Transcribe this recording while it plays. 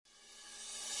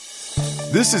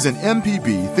This is an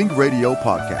MPB Think Radio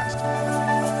podcast.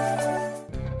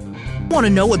 Want to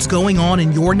know what's going on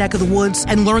in your neck of the woods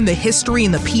and learn the history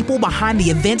and the people behind the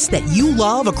events that you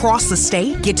love across the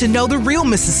state? Get to know the real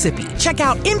Mississippi. Check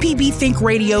out MPB Think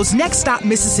Radio's Next Stop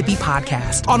Mississippi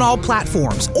podcast on all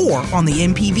platforms or on the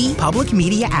MPB Public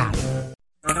Media app.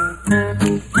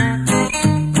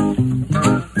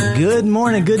 Good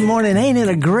morning, good morning. Ain't it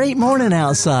a great morning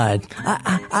outside?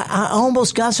 I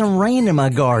almost got some rain in my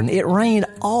garden. It rained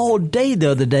all day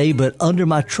the other day, but under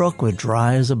my truck was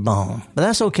dry as a bone. But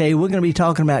that's okay. We're going to be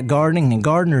talking about gardening, and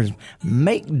gardeners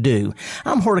make do.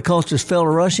 I'm horticulturist Phil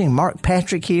Rushing, Mark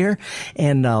Patrick here,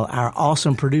 and our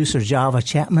awesome producer Java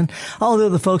Chapman, all the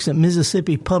other folks at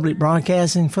Mississippi Public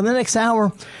Broadcasting. For the next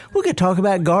hour, we're going to talk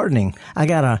about gardening. I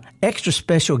got an extra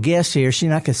special guest here. She's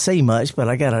not going to say much, but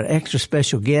I got an extra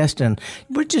special guest, and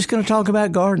we're just going to talk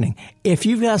about gardening. If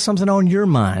you've got something on your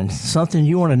mind, something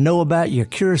you want to know about, you're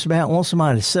curious about, want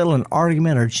somebody to settle an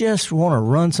argument, or just want to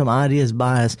run some ideas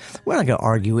by us, we're not going to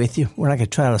argue with you. We're not going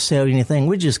to try to sell you anything.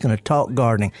 We're just going to talk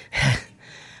gardening.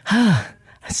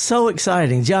 So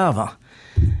exciting. Java,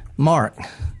 Mark,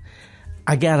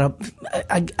 I got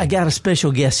a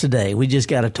special guest today. We just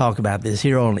got to talk about this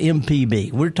here on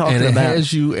MPB. We're talking about,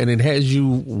 it has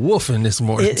you woofing this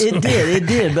morning. It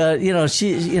did. But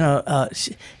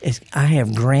I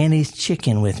have Granny's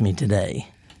chicken with me today.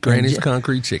 Granny's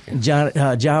concrete chicken.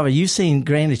 Java, you've seen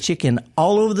Granny's chicken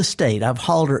all over the state. I've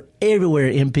hauled her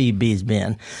everywhere MPB's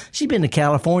been. She's been to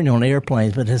California on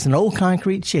airplanes, but it's an old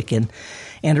concrete chicken.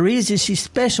 And the reason she's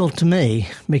special to me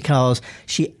because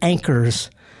she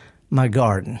anchors my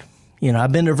garden. You know,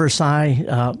 I've been to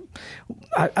Versailles.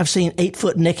 I've seen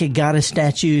 8-foot naked goddess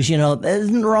statues. You know, that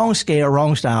isn't the wrong scale,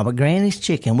 wrong style. But Granny's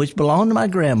chicken, which belonged to my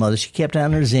grandmother, she kept out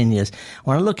in her zinnias.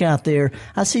 When I look out there,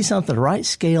 I see something the right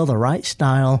scale, the right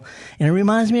style, and it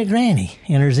reminds me of Granny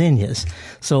and her zinnias.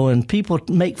 So when people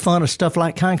make fun of stuff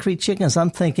like concrete chickens, I'm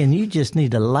thinking you just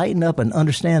need to lighten up and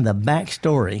understand the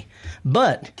backstory.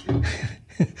 But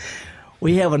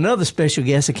we have another special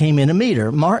guest that came in to meet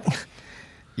her. Mark?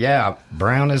 Yeah,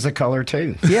 brown is the color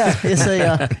too. Yeah,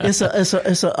 it's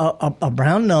a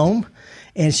brown gnome,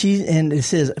 and it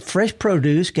says fresh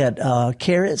produce, got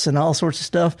carrots and all sorts of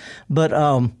stuff. But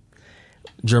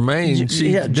Jermaine,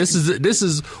 this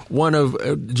is one of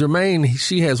Jermaine.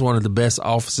 She has one of the best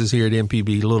offices here at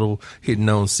MPB. Little hidden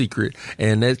known secret,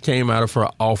 and that came out of her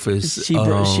office. She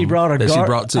brought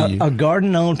a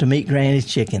garden gnome to meet Granny's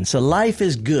chicken. So life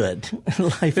is good.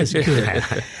 Life is good.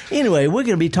 Anyway, we're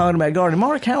going to be talking about gardening.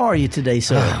 Mark, how are you today,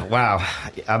 sir? Wow,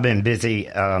 I've been busy.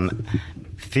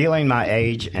 Feeling my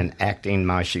age and acting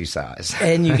my shoe size.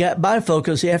 And you got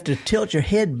bifocals. You have to tilt your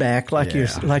head back like you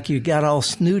got all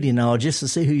snooty and all just to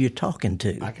see who you're talking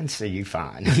to. I can see you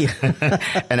fine. Yeah.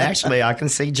 And actually, I can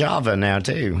see Java now,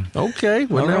 too. Okay.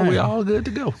 Well, now we're all good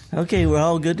to go. Okay, we're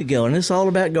all good to go. And it's all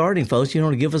about gardening, folks. You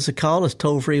want to give us a call. It's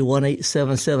toll-free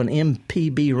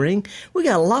 1-877-MPB-RING. We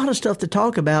got a lot of stuff to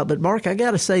talk about. But, Mark, I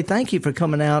got to say thank you for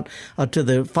coming out to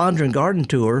the Fondren Garden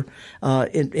Tour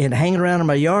and hanging around in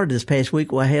my yard this past week.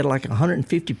 I had like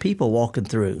 150 people walking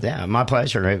through. Yeah, my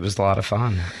pleasure. It was a lot of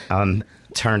fun.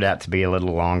 Turned out to be a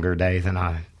little longer day than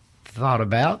I thought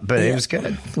about, but it was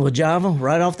good. Well, Java,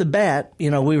 right off the bat, we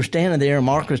were standing there and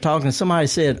Mark was talking. And somebody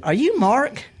said, "Are you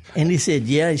Mark?" And he said,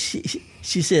 "Yeah." She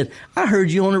said, "I heard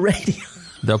you on the radio."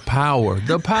 The power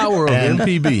of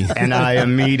MPB. And I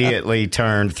immediately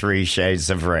turned 3 shades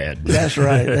of red. That's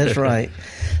right.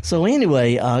 So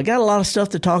anyway, got a lot of stuff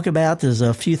to talk about. There's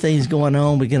a few things going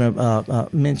on. We're going to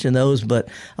mention those, but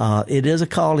it is a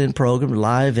call-in program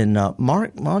live. And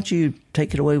Mark, why don't you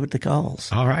take it away with the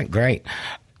calls? All right, great.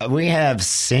 We have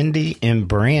Cindy and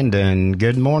Brandon.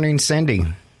 Good morning, Cindy.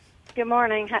 Good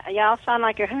morning. Y'all sound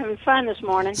like you're having fun this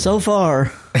morning. So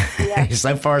far. Yeah.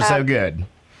 So far, so good.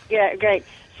 Yeah, great.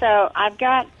 So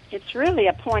it's really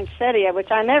a poinsettia,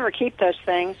 which I never keep those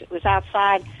things. It was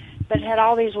outside, but it had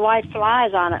all these white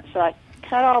flies on it, so I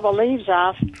cut all the leaves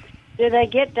off. Do they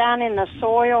get down in the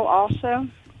soil also?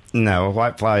 No,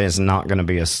 whitefly is not going to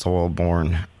be a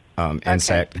soil-borne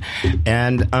insect.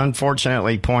 And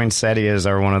unfortunately, poinsettias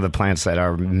are one of the plants that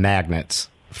are magnets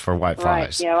for whiteflies.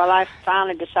 Right, yeah, well, I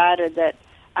finally decided that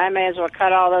I may as well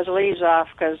cut all those leaves off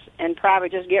and probably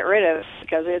just get rid of it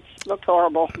because it's looked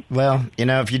horrible. Well,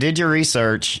 if you did your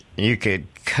research, you could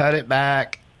cut it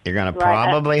back. You're going to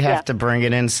probably have to bring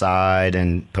it inside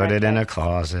and put it in a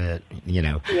closet,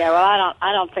 Yeah, well,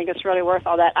 I don't think it's really worth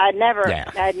all that. I'd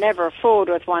never fooled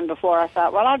with one before. I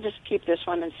thought, well, I'll just keep this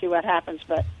one and see what happens,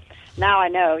 but now I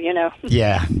know,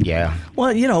 Yeah.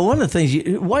 Well, one of the things,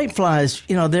 whiteflies,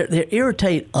 they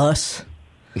irritate us.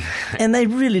 And they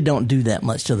really don't do that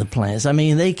much to the plants. I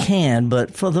mean, they can,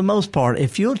 but for the most part,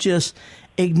 if you'll just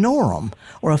ignore them,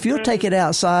 or if you'll take it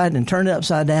outside and turn it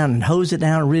upside down and hose it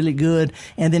down really good,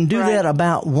 and then do that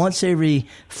about once every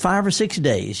 5 or 6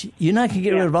 days, you're not going to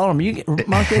get rid of all of them. You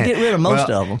might get rid of most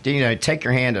of them. Take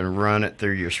your hand and run it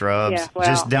through your shrubs. Yeah,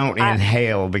 just don't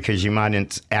inhale, because you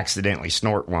might accidentally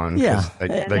snort one. Yeah,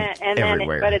 they're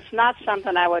everywhere. But it's not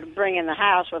something I would bring in the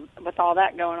house with all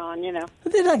that going on.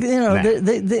 They're like,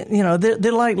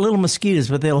 they're like little mosquitoes,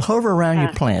 but they'll hover around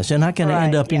your plants. They're not going to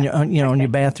end up in your on your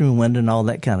bathroom window and all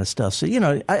that kind of stuff. So,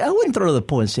 I wouldn't throw the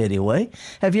poinsettia away.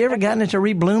 Have you ever gotten it to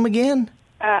rebloom again?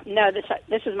 No,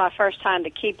 this is my first time to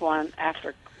keep one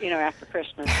after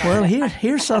Christmas. Well,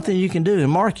 here's something you can do.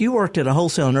 And Mark, you worked at a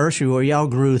wholesale nursery where y'all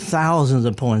grew thousands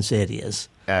of poinsettias.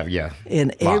 Yeah.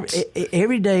 And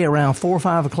every day around 4 or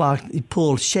 5 o'clock, you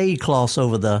pulled shade cloths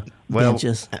over the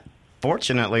benches.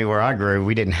 Fortunately, where I grew,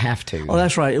 we didn't have to. Oh,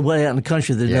 that's right. Way out in the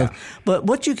country. But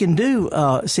what you can do,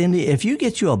 Cindy, if you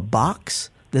get you a box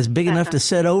that's big enough to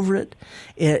set over it,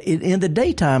 in the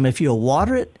daytime, if you'll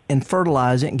water it and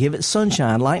fertilize it and give it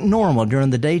sunshine like normal during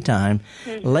the daytime,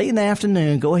 late in the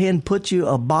afternoon, go ahead and put you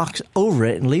a box over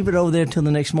it and leave it over there until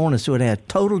the next morning, so it has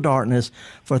total darkness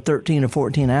for 13 or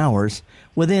 14 hours.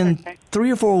 Within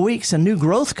 3 or 4 weeks, a new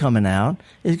growth coming out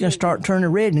is going to start turning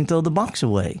red, and you throw the box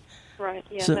away. Right,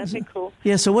 that'd be cool.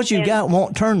 Yeah, so what you got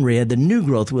won't turn red. The new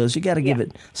growth will. So you got to give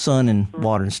it sun and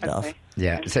water and stuff. Okay.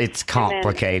 Yeah, it's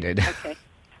complicated. Okay.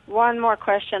 One more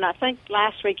question. I think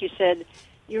last week you said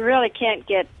you really can't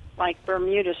get like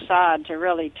Bermuda sod to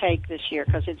really take this year,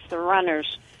 because it's the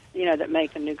runners, that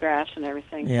make the new grass and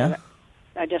everything. Yeah.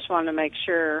 So I just want to make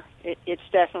sure it's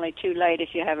definitely too late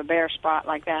if you have a bare spot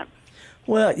like that.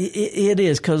 Well, it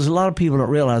is, because a lot of people don't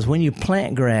realize when you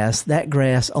plant grass, that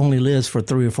grass only lives for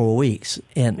 3 or 4 weeks,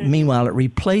 and meanwhile it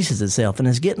replaces itself, and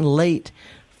it's getting late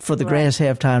for the grass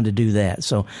have time to do that.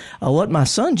 So what my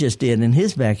son just did in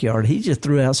his backyard, he just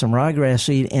threw out some ryegrass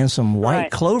seed and some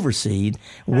white clover seed,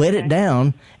 wet it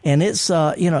down, and it's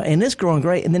and it's growing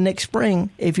great. And then next spring,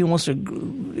 if he wants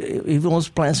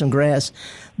to plant some grass,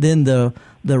 then the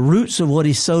roots of what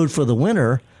he sowed for the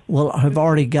winter will have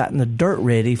already gotten the dirt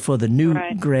ready for the new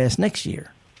grass next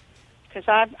year. Because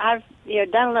I've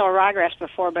done a little ryegrass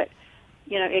before, but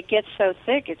it gets so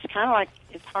thick, it's kind of like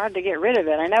it's hard to get rid of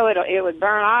it. I know it would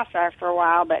burn off after a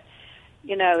while, but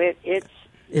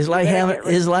it's like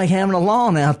having a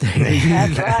lawn out there.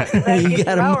 You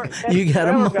got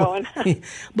to mow.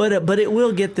 But it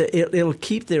will it'll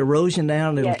keep the erosion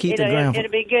down. It'll keep the ground. It'll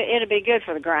be good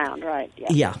for the ground, right?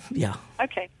 Yeah.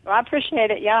 Okay. Well, I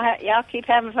appreciate it. Y'all keep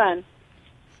having fun.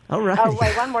 All right. Oh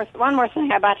wait, one more thing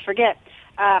I'm about to forget.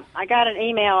 I got an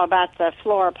email about the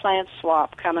flora plant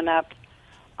swap coming up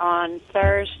on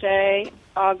Thursday,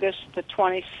 August the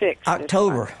 26th.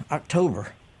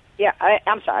 October. Yeah,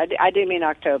 I'm sorry. I do mean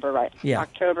October, right? Yeah.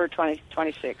 October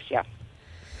 26th, yeah.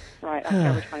 Right,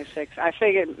 October 26th. I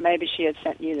figured maybe she had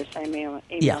sent you the same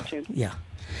email too. Yeah.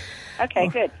 Okay,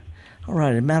 good. All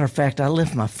right. As a matter of fact, I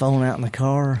left my phone out in the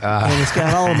car, and it's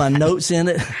got all of my notes in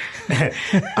it.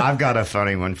 I've got a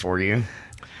funny one for you.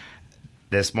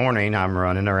 This morning, I'm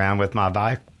running around with my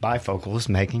bifocals,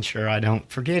 making sure I don't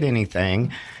forget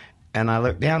anything. And I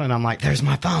look down, and I'm like, there's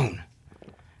my phone.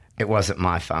 It wasn't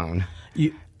my phone.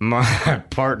 My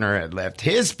partner had left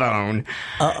his phone.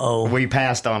 Uh-oh. We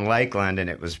passed on Lakeland, and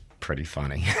it was pretty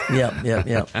funny.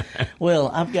 Yep.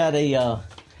 Well, I've got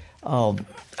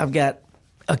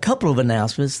a couple of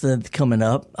announcements that's coming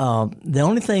up. The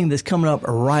only thing that's coming up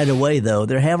right away, though,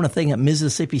 they're having a thing at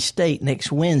Mississippi State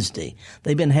next Wednesday.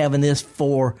 They've been having this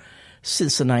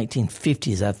since the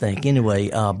 1950s, I think. Anyway,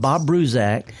 Bob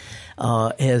Bruzak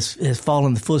has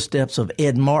followed the footsteps of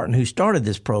Ed Martin, who started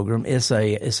this program. It's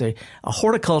a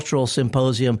horticultural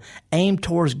symposium aimed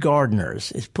towards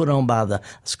gardeners. It's put on by the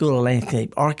School of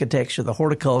Landscape Architecture, the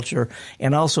Horticulture,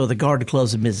 and also the Garden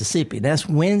Clubs of Mississippi. That's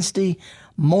Wednesday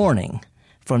morning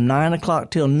from 9 o'clock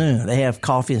till noon. They have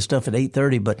coffee and stuff at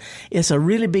 8:30, but it's a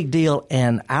really big deal.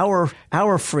 And our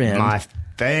friend, my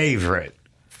favorite.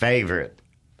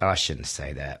 I shouldn't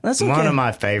say that. That's okay. One of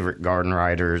my favorite garden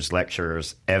writers,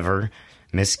 lecturers ever,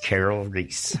 Miss Carol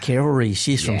Reese. Carol Reese.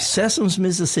 She's from Sessoms,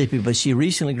 Mississippi, but she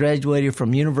recently graduated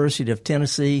from University of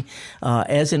Tennessee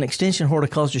as an extension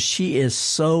horticulture. She is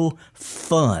so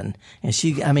fun, and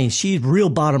she's real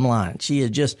bottom line. She is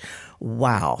just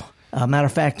wow. Matter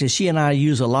of fact, she and I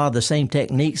use a lot of the same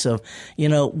techniques of,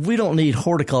 we don't need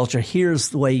horticulture. Here's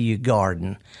the way you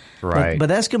garden. Right. But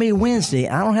that's going to be Wednesday.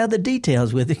 I don't have the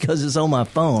details with it because it's on my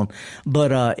phone.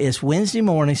 But it's Wednesday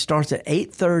morning, starts at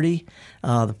 8:30.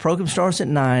 The program starts at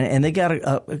 9, and they got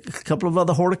a couple of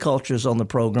other horticultures on the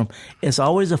program. It's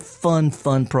always a fun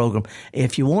program.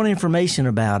 If you want information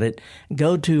about it,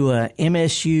 go to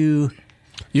MSU.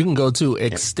 You can go to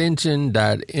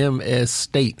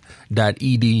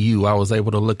extension.msstate.edu. I was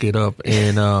able to look it up,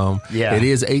 and it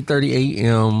is 8:30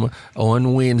 a.m.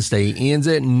 on Wednesday. Ends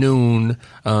at noon.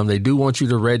 They do want you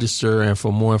to register, and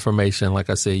for more information, like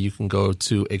I said, you can go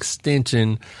to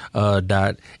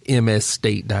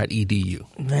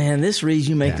extension.msstate.edu. Man, this reads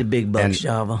you make the big bucks,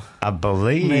 Java. I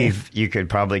believe you could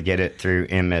probably get it through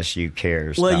MSU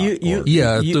Cares. Well, through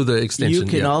the extension.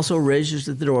 You can also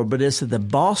register at the door, but it's at the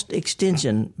Boston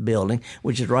Extension building,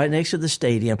 which is right next to the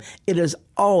stadium. It is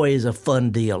always a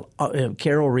fun deal.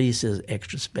 Carol Reese is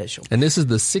extra special. And this is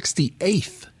the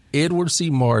 68th Edward C.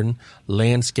 Martin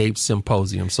Landscape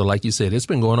Symposium. So like you said, it's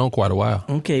been going on quite a while.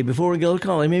 Okay, before we go to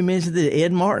call, let me mention that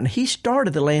Ed Martin, he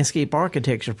started the landscape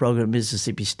architecture program at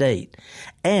Mississippi State.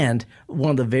 And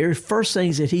one of the very first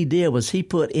things that he did was he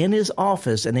put in his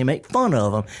office, and they make fun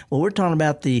of him. Well, we're talking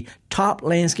about the top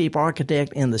landscape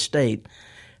architect in the state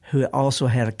who also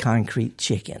had a concrete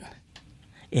chicken.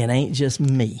 It ain't just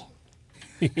me.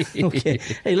 Okay.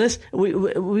 Hey,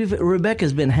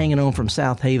 Rebecca's been hanging on from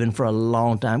South Haven for a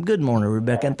long time. Good morning,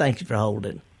 Rebecca, and thank you for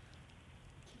holding.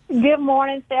 Good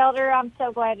morning, Felder. I'm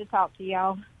so glad to talk to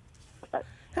y'all.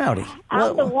 Howdy.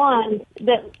 I'm the one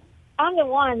that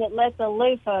let the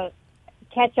loofah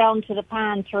catch on to the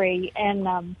pine tree,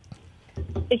 and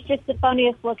it's just the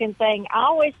funniest looking thing. I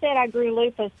always said I grew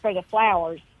loofahs for the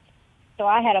flowers. So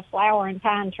I had a flowering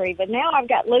pine tree, but now I've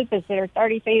got loofahs that are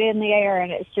 30 feet in the air,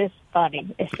 and it's just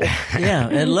funny. Yeah,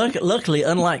 and luckily,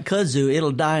 unlike kudzu,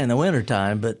 it'll die in the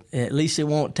wintertime, but at least it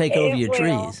won't take over your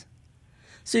trees.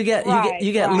 So you got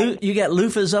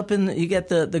loofahs up in you got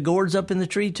the gourds up in the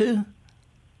tree too.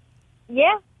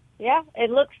 Yeah.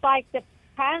 It looks like the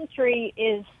pine tree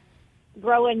is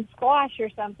growing squash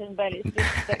or something, but it's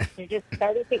just they're just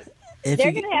 30 feet.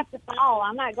 They're going to have to fall.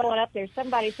 I'm not going up there.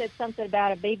 Somebody said something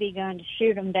about a BB gun to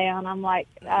shoot them down. I'm like,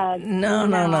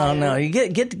 no. You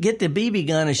get the BB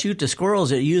gun and shoot the squirrels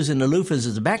that are using the loofahs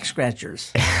as back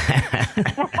scratchers. What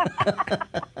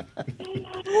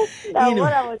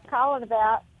I was calling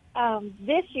about,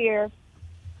 this year,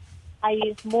 I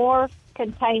used more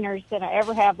containers than I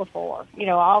ever have before.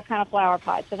 All kind of flower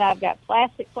pots. And I've got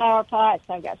plastic flower pots.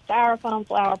 I've got styrofoam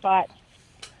flower pots.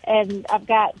 And I've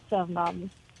got some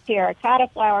terracotta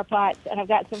flower pots, and I've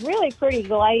got some really pretty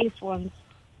glazed ones.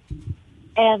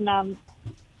 And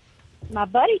my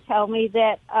buddy told me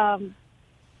that I'm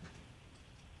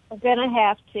going to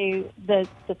have to, the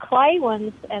clay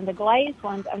ones and the glazed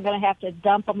ones, I'm going to have to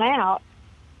dump them out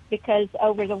because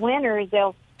over the winter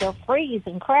they'll freeze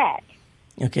and crack.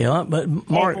 Okay, but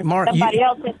Mark, Mark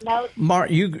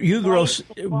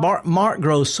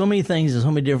grows so many things in so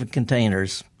many different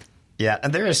containers. Yeah,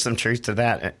 and there is some truth to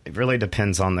that. It really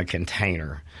depends on the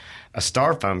container. A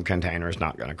styrofoam container is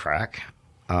not going to crack.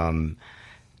 Some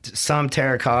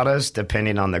terracottas,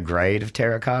 depending on the grade of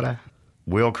terracotta,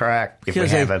 will crack if we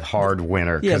have a hard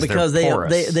winter. Yeah, because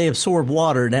they absorb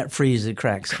water and that freezes and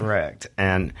cracks. Correct.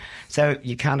 And so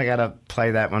you kind of got to play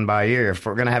that one by ear. If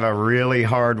we're going to have a really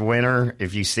hard winter,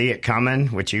 if you see it coming,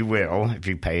 which you will if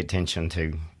you pay attention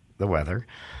to the weather,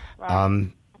 right.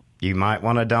 You might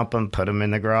want to dump them, put them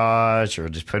in the garage, or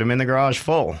just put them in the garage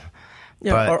full.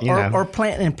 Yeah, but, or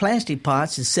plant in plastic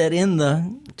pots and set in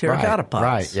the terracotta pots.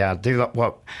 Right, yeah. Do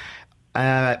what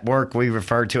at work we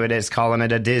refer to it as calling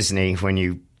it a Disney, when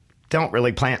you don't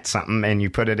really plant something and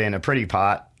you put it in a pretty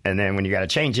pot, and then when you got to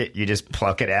change it, you just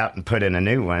pluck it out and put in a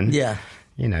new one. Yeah.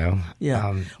 Yeah.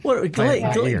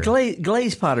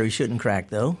 Glazed pottery shouldn't crack,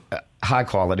 though. High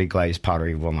quality glazed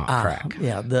pottery will not crack.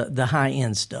 Yeah, the high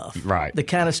end stuff. Right. The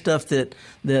kind of stuff that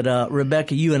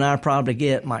Rebecca, you and I probably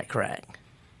get might crack.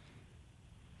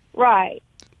 Right.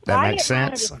 That makes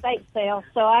sense. I get mine at estate sale,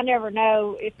 so I never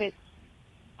know if it's.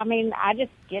 I mean, I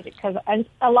just get it because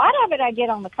a lot of it I get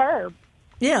on the curb.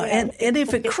 Yeah, and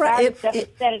if it cracks, set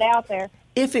it out there.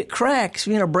 If it cracks,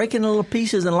 break into little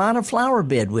pieces and line a flower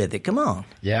bed with it. Come on.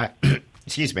 Yeah.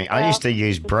 Excuse me. I used to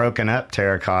use broken up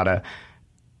terracotta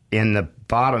in the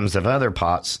bottoms of other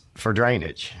pots for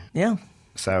drainage. Yeah.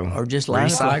 So or just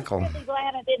recycle.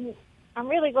 I'm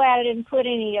really glad I didn't put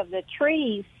any of the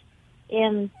trees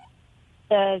in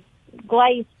the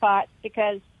glazed pots,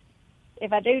 because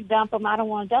if I do dump them, I don't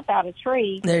want to dump out a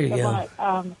tree. There you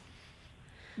go.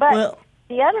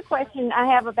 the other question I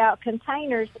have about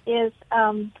containers is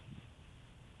some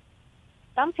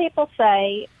people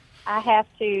say I have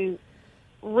to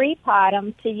repot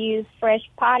them to use fresh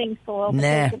potting soil.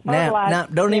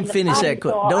 Don't even finish that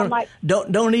question.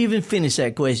 Don't even finish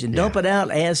that question. Dump it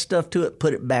out, add stuff to it,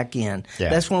 put it back in. Yeah.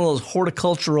 That's one of those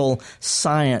horticultural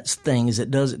science things that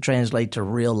doesn't translate to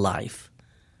real life.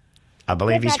 I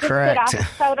believe he's correct. Put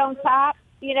Osmocote on top,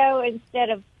 instead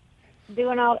of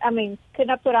doing all. I mean, couldn't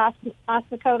I put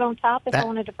Osmocote on top if I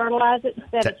wanted to fertilize it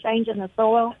instead of changing the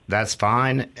soil? That's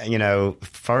fine.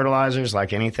 Fertilizers,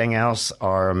 like anything else,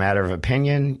 are a matter of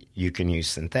opinion. You can use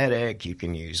synthetic. You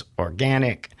can use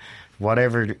organic.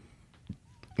 Whatever.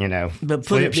 But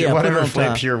flips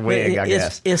your wig. I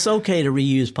guess it's okay to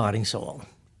reuse potting soil.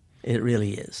 It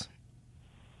really is.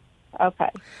 Okay.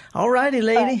 All righty,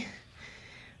 lady.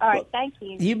 All right, thank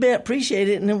you. You bet. Appreciate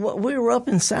it. And we were up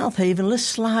in South Haven. Let's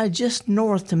slide just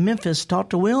north to Memphis, talk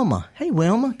to Wilma. Hey,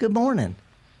 Wilma, good morning.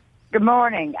 Good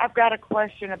morning. I've got a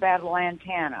question about a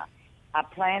lantana. I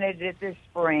planted it this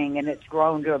spring, and it's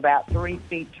grown to about 3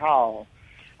 feet tall.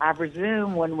 I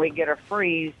presume when we get a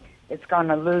freeze, it's going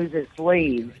to lose its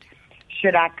leaves.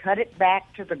 Should I cut it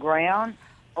back to the ground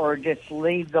or just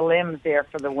leave the limbs there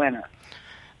for the winter?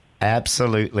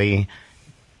 Absolutely.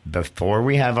 Before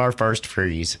we have our first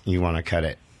freeze, you want to cut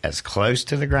it as close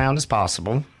to the ground as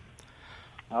possible.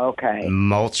 Okay.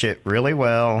 Mulch it really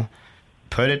well,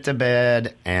 put it to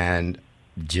bed, and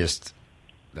just,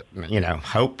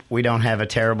 hope we don't have a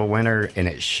terrible winter, and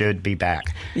it should be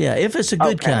back. Yeah, if it's a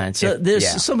good kind. So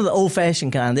there's some of the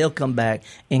old-fashioned kind, they'll come back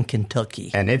in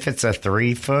Kentucky. And if it's a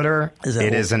 3-footer,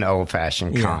 it is an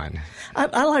old-fashioned kind.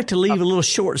 I like to leave a little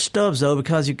short stubs, though,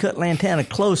 because you cut lantana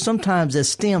close. Sometimes the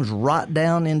stems rot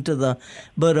down into the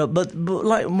but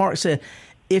like Mark said,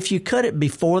 if you cut it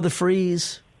before the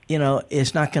freeze,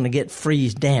 it's not going to get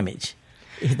freeze damage,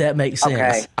 if that makes sense.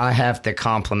 Okay. I have to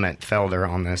compliment Felder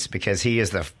on this because he is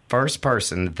the first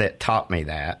person that taught me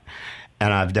that,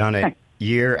 and I've done it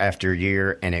year after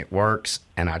year, and it works.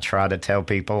 And I try to tell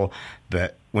people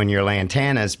that when your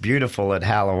lantana is beautiful at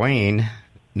Halloween,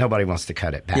 nobody wants to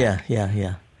cut it back.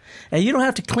 Yeah. And you don't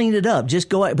have to clean it up. Just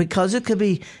go out, because it's gonna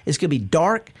be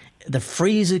dark. The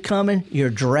freeze is coming. You're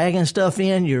dragging stuff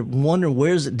in. You're wondering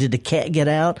did the cat get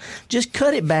out? Just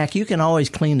cut it back. You can always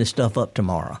clean the stuff up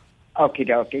tomorrow. Okie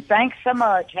dokie. Thanks so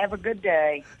much. Have a good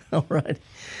day. All right.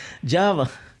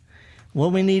 Java,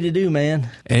 what we need to do, man.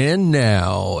 And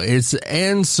now it's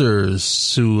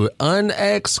answers to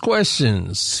unasked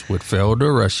questions with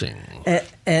Felder Rushing.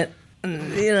 And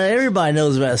everybody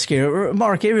knows about scarecrows.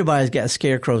 Mark, everybody's got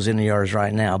scarecrows in the yards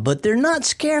right now, but they're not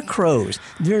scarecrows.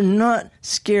 They're not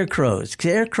scarecrows.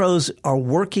 Scarecrows are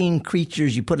working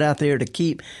creatures you put out there to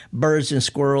keep birds and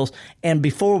squirrels. And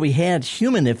before we had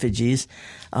human effigies,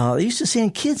 they used to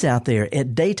send kids out there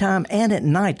at daytime and at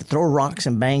night to throw rocks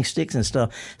and bang sticks and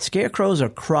stuff. Scarecrows are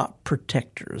crop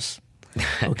protectors.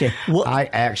 Okay. I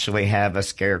actually have a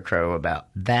scarecrow about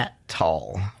that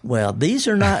tall. Well, these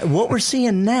are not what we're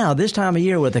seeing now this time of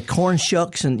year with the corn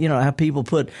shucks and, how people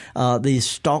put these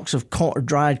stalks of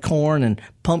dried corn and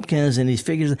pumpkins and these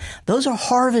figures. Those are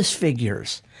harvest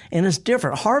figures. And it's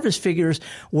different. Harvest figures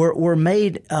were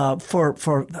made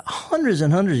for hundreds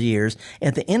and hundreds of years.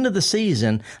 At the end of the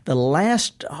season, the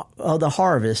last of the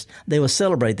harvest, they would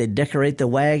celebrate. They'd decorate the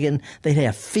wagon. They'd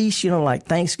have feasts, like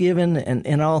Thanksgiving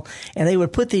and all. And they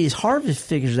would put these harvest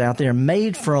figures out there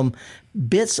made from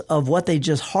bits of what they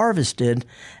just harvested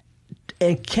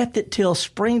and kept it till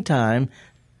springtime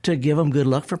to give them good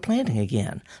luck for planting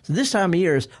again. So this time of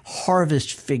year is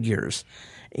harvest figures,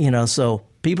 so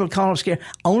people call them scared.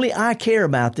 Only I care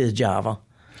about this, Java.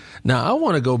 Now, I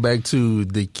want to go back to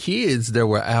the kids that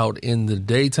were out in the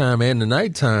daytime and the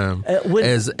nighttime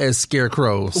as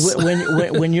scarecrows.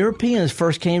 When Europeans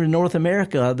first came to North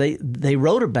America, they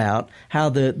wrote about how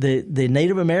the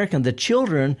Native American, the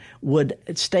children, would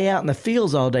stay out in the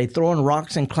fields all day throwing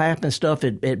rocks and clapping stuff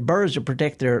at birds to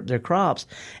protect their crops.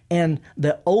 And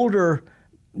the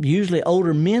usually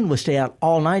older men would stay out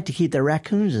all night to keep their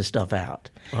raccoons and stuff out.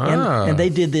 And they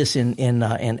did this in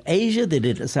Asia. They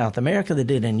did it in South America. They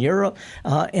did it in Europe.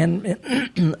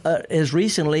 And as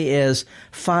recently as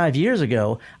 5 years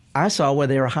ago, I saw where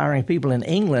they were hiring people in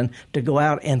England to go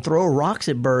out and throw rocks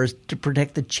at birds to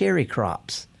protect the cherry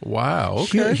crops. Wow.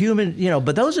 Okay. Human,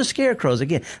 but those are scarecrows.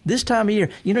 Again, this time of year,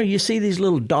 you see these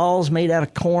little dolls made out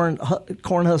of corn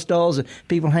husk dolls that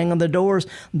people hang on the doors.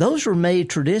 Those were made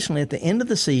traditionally at the end of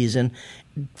the season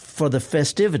for the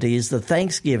festivities, the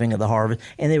Thanksgiving of the harvest,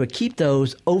 and they would keep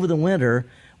those over the winter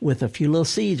with a few little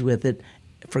seeds with it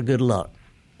for good luck.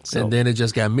 So, and then it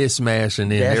just got mismatched,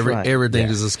 and then everything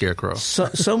is a scarecrow. So,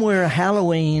 somewhere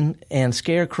Halloween and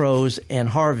scarecrows and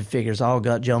Harvey figures all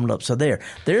got jumbled up. So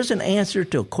there's an answer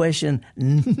to a question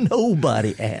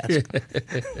nobody asked.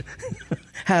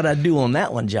 How'd I do on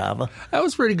that one, Java? That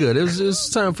was pretty good. It's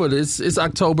time for this. It's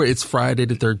October. It's Friday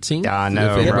the 13th. I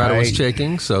know, if anybody right? was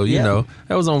checking, so you know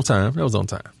that was on time.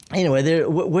 Anyway,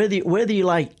 whether you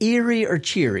like eerie or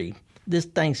cheery, this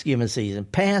Thanksgiving season,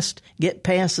 get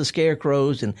past the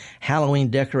scarecrows and Halloween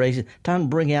decorations. Time to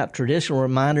bring out traditional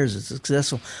reminders of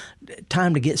successful.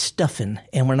 Time to get stuffing,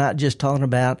 and we're not just talking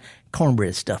about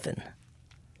cornbread stuffing.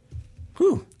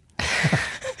 Whew.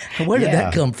 Where did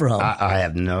that come from? I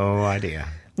have no idea.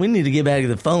 We need to get back to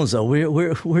the phones, though.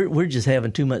 We're just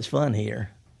having too much fun here.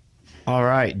 All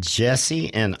right, Jesse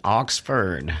in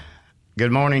Oxford.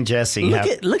 Good morning, Jesse.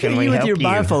 Look at you with your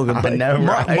bifocal. I know,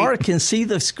 right? Mark can see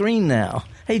the screen now.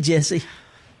 Hey, Jesse.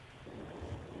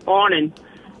 Morning.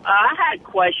 I had a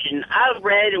question. I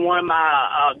read in one of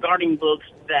my gardening books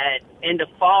that in the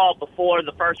fall, before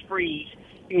the first freeze,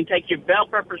 you can take your bell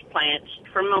peppers plants,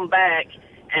 trim them back,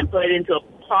 and put it into a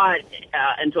pot,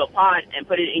 and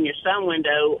put it in your sun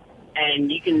window,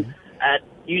 and you can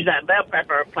use that bell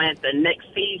pepper plant the next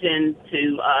season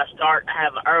to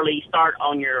have an early start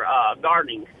on your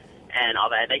gardening and all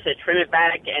that. They said trim it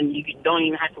back, and you don't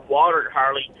even have to water it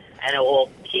hardly, and it will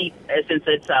keep, since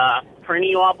it's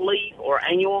perennial, I believe, or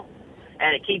annual,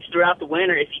 and it keeps throughout the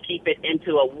winter if you keep it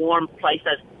into a warm place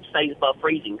that stays above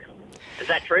freezing. Is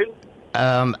that true?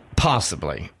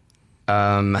 Possibly.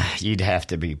 You'd have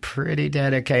to be pretty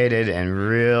dedicated and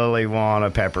really want a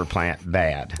pepper plant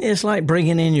bad. It's like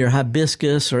bringing in your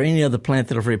hibiscus or any other plant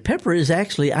that'll freeze. Pepper is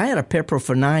actually, I had a pepper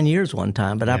for 9 years one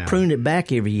time, but I pruned it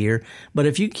back every year. But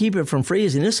if you keep it from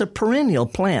freezing, it's a perennial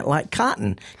plant like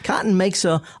cotton. Cotton makes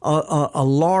a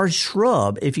large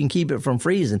shrub if you can keep it from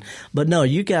freezing. But no,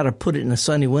 you got to put it in a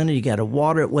sunny winter. You got to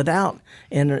water it without.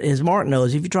 And as Mark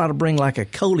knows, if you try to bring like a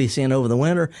coleus in over the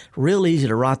winter, real easy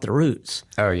to rot the roots.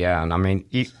 Oh, yeah. And I mean,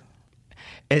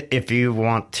 if you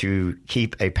want to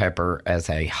keep a pepper as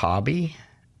a hobby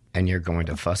and you're going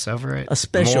to fuss over it, a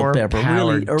special pepper,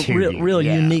 really, a real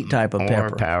unique type of pepper.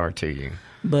 More power to you.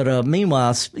 But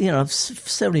meanwhile,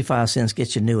 75 cents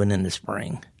gets you new one in the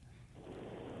spring.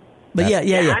 But yeah.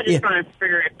 I just trying to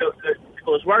figure if it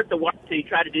was worth the work to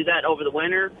try to do that over the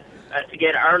winter to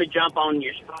get an early jump on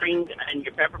your spring and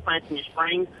your pepper plants in your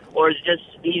spring, or is it just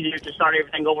easier to start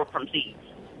everything over from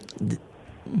seeds?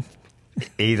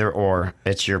 Either or,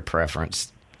 it's your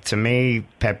preference. To me,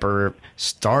 pepper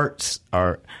starts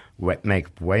make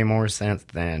way more sense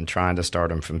than trying to start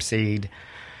them from seed.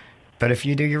 But if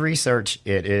you do your research,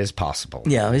 it is possible.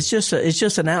 Yeah, it's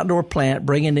just an outdoor plant,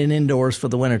 bringing it indoors for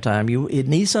the wintertime. It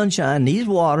needs sunshine, needs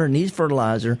water, needs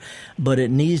fertilizer, but it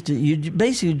needs to. You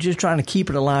basically just trying to keep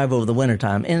it alive over the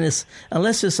wintertime. And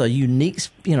unless it's a unique,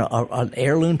 an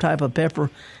heirloom type of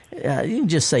pepper, you can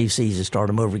just save seeds and start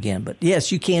them over again. But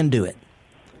yes, you can do it.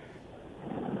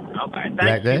 Okay,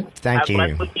 thank you. Thank you.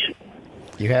 Weekend.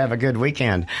 You have a good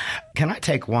weekend. Can I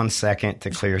take 1 second to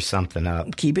clear something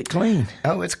up? Keep it clean.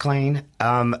 Oh, it's clean.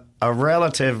 A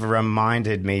relative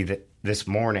reminded me that this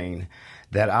morning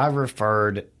that I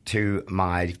referred to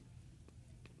my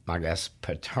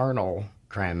paternal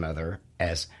grandmother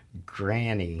as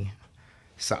Granny.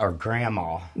 Or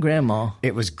Grandma. Grandma.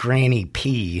 It was Granny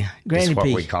P. Granny is what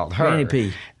P. we called her. Granny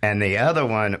P. And the other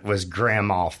one was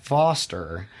Grandma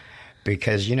Foster,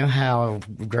 because you know how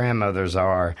grandmothers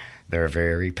are. They're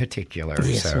very particular.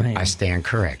 Yes, so ma'am. I stand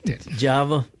corrected.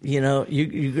 Java, your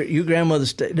grandmother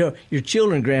your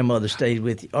children's grandmother stayed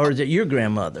with you, or is it your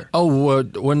grandmother? Oh, well,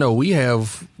 no, we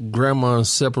have grandmas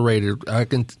separated. I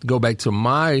can go back to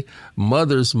my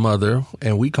mother's mother,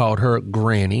 and we called her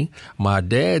Granny. My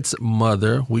dad's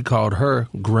mother, we called her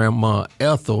Grandma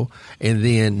Ethel. And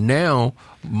then now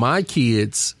my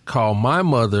kids call my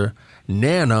mother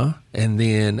Nana, and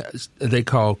then they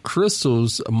call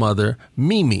Crystal's mother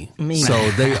Mimi.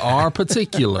 So they are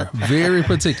particular, very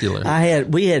particular.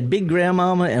 We had big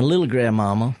grandmama and little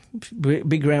grandmama.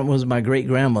 Big grandma was my great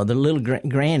grandmother. Little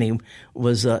granny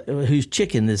was whose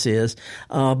chicken this is.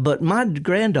 But my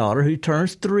granddaughter, who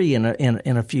turns 3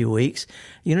 in a few weeks,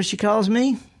 she calls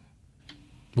me.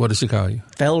 What does she call you?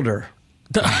 Felder.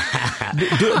 Do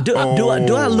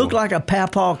I look like a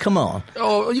papaw? Come on.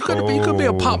 Oh, you could be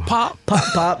a pop.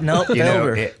 No,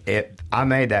 Felder. I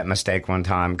made that mistake one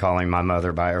time calling my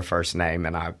mother by her first name,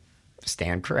 and I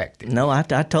stand corrected. No, I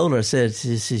told her. I said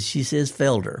she says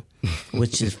Felder,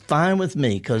 which is fine with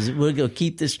me because we're gonna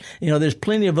keep this. There's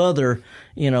plenty of other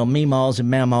meemaws and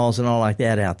mamaws and all like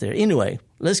that out there. Anyway,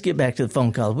 let's get back to the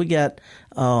phone calls. We got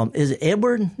is it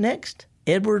Edward next?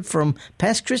 Edward from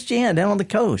past Christiana down on the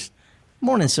coast.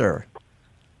 Morning, sir.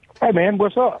 Hey, man,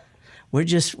 what's up?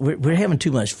 We're having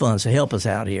too much fun, so help us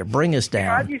out here. Bring us down.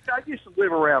 I used to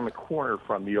live around the corner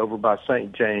from you over by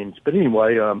St. James. But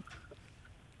anyway,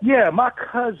 my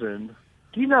cousin,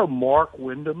 do you know Mark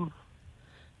Wyndham?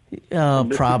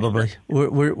 Probably.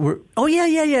 Oh,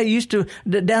 yeah. Used to,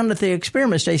 down at the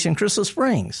experiment station in Crystal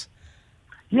Springs.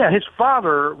 Yeah, his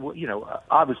father,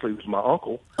 obviously was my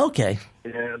uncle. Okay.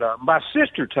 And my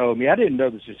sister told me, I didn't know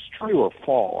this is true or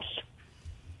false,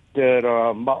 that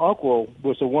my uncle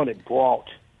was the one that brought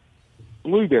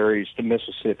blueberries to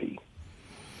Mississippi.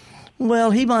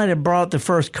 Well, he might have brought the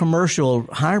first commercial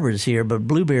hybrids here, but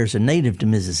blueberries are native to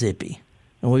Mississippi.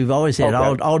 And we've always had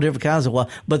all different kinds of,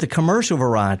 but the commercial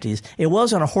varieties, it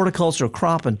wasn't a horticultural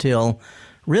crop until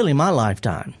really my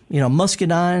lifetime.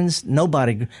 Muscadines,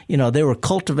 nobody, they were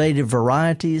cultivated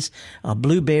varieties,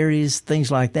 blueberries, things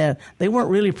like that. They weren't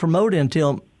really promoted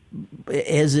until,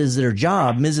 as is their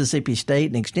job, Mississippi State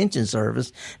and Extension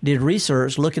Service did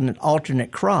research looking at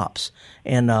alternate crops.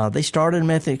 And they started them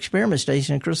at the experiment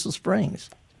station in Crystal Springs.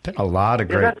 Been a lot of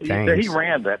great things. He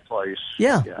ran that place.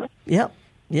 Yeah.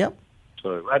 Yep.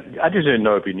 So I just didn't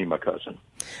know if you knew my cousin.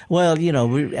 Well,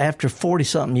 after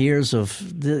 40-something years of,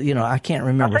 I can't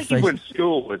remember. I think you went to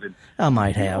school with him. I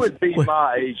might have. He would be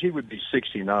my age. He would be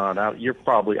 69. You're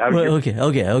probably...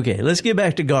 Okay. Let's get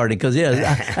back to gardening because,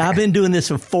 I've been doing this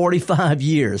for 45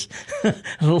 years,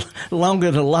 longer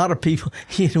than a lot of people.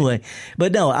 Anyway,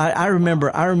 but no, I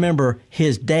remember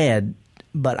his dad,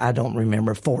 but I don't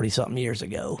remember 40-something years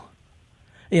ago.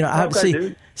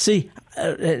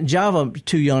 Java,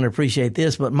 too young to appreciate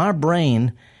this, but my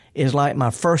brain is like my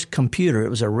first computer. It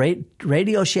was a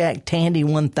Radio Shack Tandy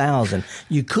 1000.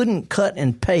 You couldn't cut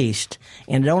and paste,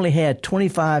 and it only had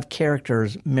 25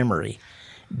 characters memory.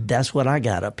 That's what I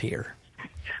got up here.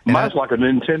 Mine's like a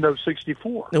Nintendo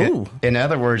 64. Ooh. In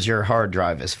other words, your hard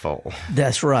drive is full.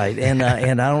 That's right, and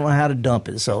I don't know how to dump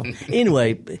it. So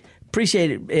anyway,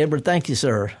 appreciate it, Edward. Thank you,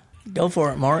 sir. Go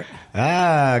for it, Mark.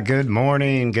 Good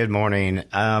morning.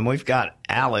 We've got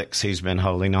Alex who's been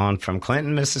holding on from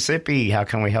Clinton, Mississippi. How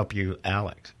can we help you,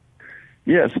 Alex?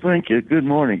 Yes, thank you. Good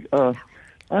morning.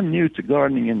 I'm new to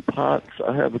gardening in pots.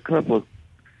 I have a couple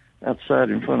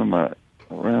outside in front of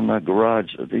around my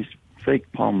garage, these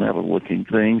fake palmetto-looking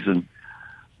things, and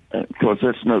of course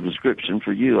that's no description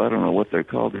for you. I don't know what they're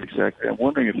called exactly. I'm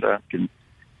wondering if I can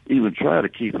even try to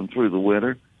keep them through the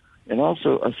winter. And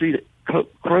also, I see that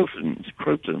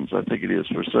crotons, I think it is,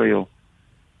 for sale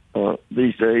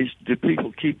these days. Do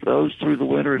people keep those through the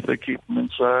winter if they keep them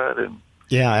inside?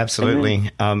 Yeah, absolutely.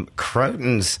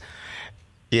 Crotons,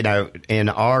 in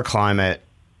our climate,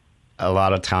 a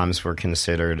lot of times we're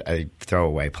considered a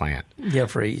throwaway plant. Yeah,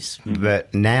 freeze.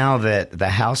 But now that the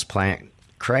houseplant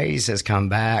craze has come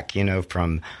back,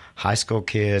 from high school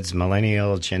kids,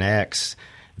 millennial, Gen X,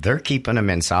 they're keeping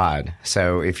them inside.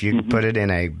 So if you put it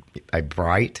in a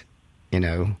bright,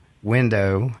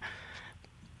 window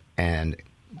and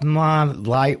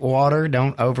light water,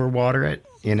 don't overwater it.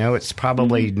 It's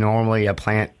probably normally a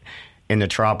plant in the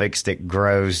tropics that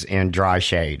grows in dry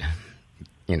shade,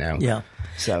 Yeah.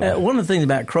 So one of the things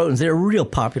about crotons, they're real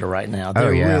popular right now.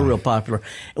 They're real popular.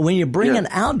 When you bring an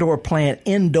outdoor plant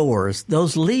indoors,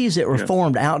 those leaves that were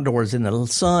formed outdoors in the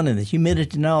sun and the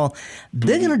humidity and all,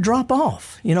 they're going to drop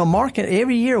off. Mark,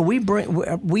 every year we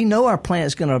know our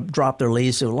plant's going to drop their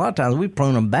leaves, so a lot of times we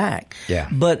prune them back. Yeah.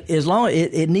 But as long as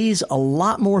it needs a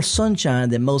lot more sunshine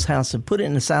than most houses, put it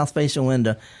in the south-facing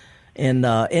window. And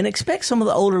expect some of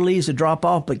the older leaves to drop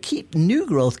off, but keep new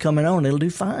growth coming on. It'll do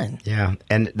fine. Yeah,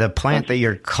 and the plant that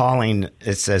you're calling,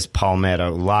 it says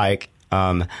palmetto,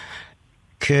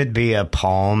 could be a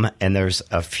palm, and there's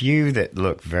a few that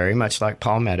look very much like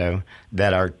palmetto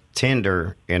that are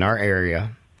tender in our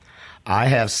area. I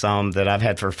have some that I've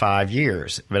had for 5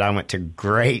 years, but I went to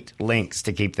great lengths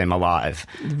to keep them alive.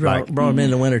 Brought them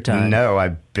in the wintertime. No, I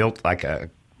built like a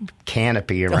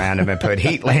canopy around them and put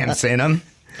heat lamps in them.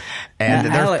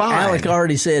 And they're fine. Alec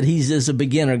already said he's just a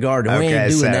beginner gardener. We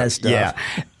ain't doing that stuff. Yeah.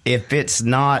 If it's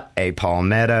not a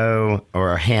palmetto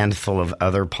or a handful of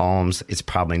other palms, it's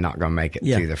probably not going to make it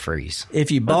through the freeze.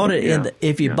 If you bought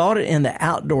it bought it in the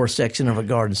outdoor section of a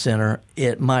garden center,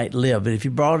 it might live. But if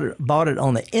you bought it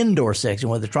on the indoor section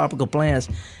with the tropical plants,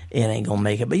 it ain't going to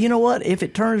make it. But you know what? If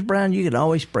it turns brown, you can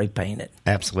always spray paint it.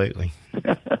 Absolutely.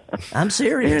 I'm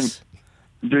serious.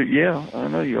 Yeah, I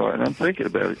know you are, and I'm thinking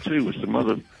about it too with some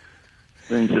other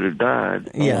things that have died.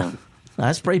 Yeah,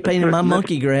 I spray painted my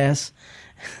monkey grass.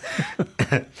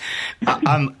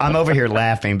 I'm over here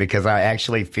laughing because I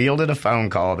actually fielded a phone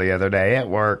call the other day at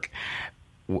work.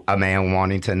 A man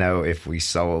wanting to know if we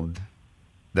sold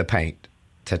the paint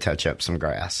to touch up some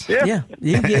grass. Yeah,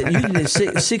 you get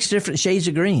six different shades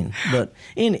of green. But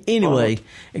anyway,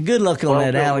 good luck on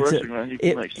that, Alex. You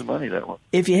can make some money that one.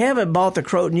 If you haven't bought the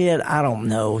Croton yet, I don't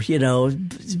know.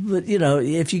 But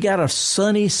if you got a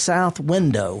sunny south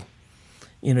window,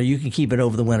 you can keep it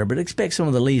over the winter. But expect some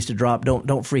of the leaves to drop.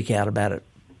 Don't freak out about it.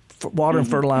 Water and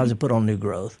fertilize and put on new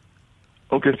growth.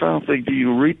 Okay, final thing. Do you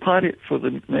repot it for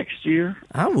the next year?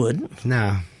 I wouldn't.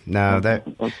 No,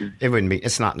 it wouldn't be.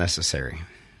 It's not necessary.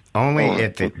 Only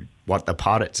if what the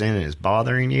pot it's in is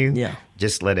bothering you. Yeah.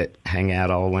 Just let it hang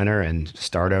out all winter and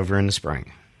start over in the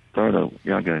spring. Start over.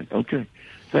 Yeah, I got it. Okay.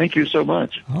 Thank you so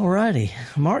much. All righty.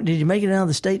 Mark, did you make it out of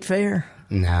the state fair?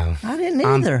 No. I didn't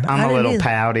either. I'm a little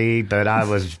pouty, but I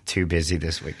was too busy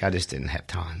this week. I just didn't have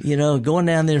time. Going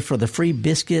down there for the free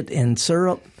biscuit and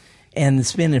syrup and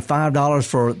spending $5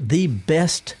 for the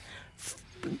best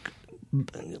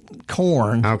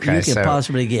corn you can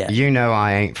possibly get.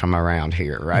 I ain't from around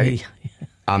here, right?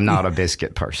 I'm not a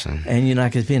biscuit person. And you're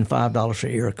not going to spend $5 for a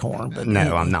ear of corn. But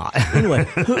no, I'm not. Anyway,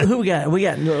 who we got? We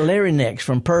got Larry next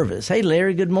from Purvis. Hey,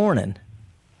 Larry, good morning.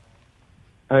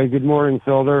 Hey, good morning,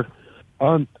 Felder.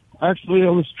 Actually, I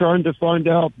was trying to find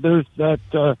out. There's that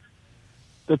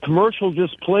the commercial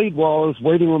just played while I was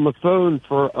waiting on the phone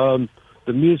for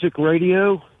the music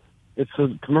radio. It's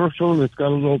a commercial, and it's got a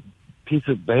little piece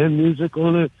of band music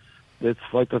on it. It's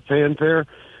like a fanfare.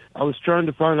 I was trying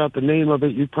to find out the name of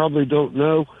it. You probably don't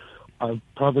know. I'll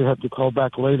probably have to call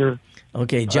back later.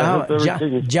 Okay,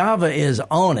 Java is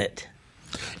on it.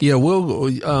 Yeah,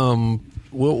 we'll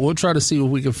try to see if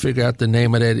we can figure out the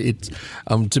name of that. It's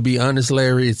to be honest,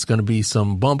 Larry, it's going to be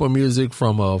some bumper music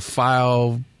from a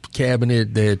file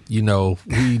cabinet that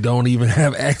we don't even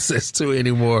have access to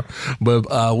anymore.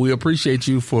 But we appreciate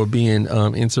you for being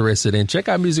interested, and check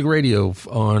out Music Radio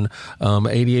on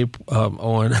 88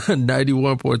 on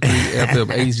 91.3 FM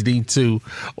HD2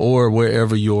 or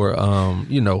wherever you're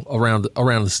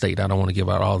around the state. I don't want to give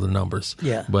out all the numbers.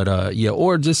 Yeah. But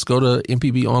or just go to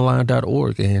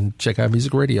mpbonline.org and check out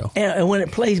Music Radio. And when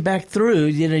it plays back through,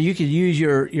 you could use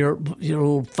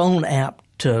your phone app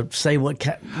to say what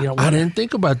I didn't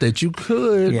think about that. You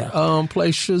could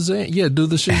play Shazam. Yeah, do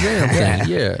the Shazam thing.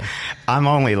 Yeah. I'm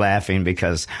only laughing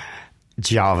because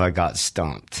Java got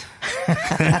stumped.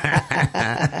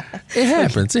 It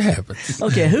happens.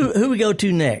 Okay, who we go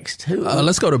to next?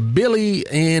 Let's go to Billy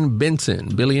and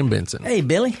Benson. Hey,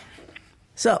 Billy.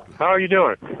 So, how are you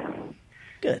doing?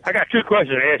 Good. I got two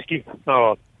questions to ask you.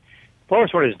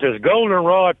 First one is, does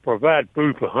goldenrod provide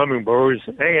food for hummingbirds?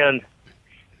 And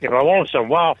if I want some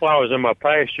wildflowers in my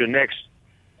pasture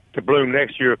to bloom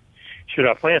next year, should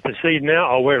I plant the seed now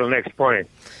or wait till next spring?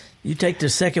 You take the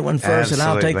second one first, and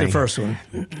I'll take the first one.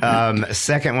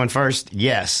 Second one first,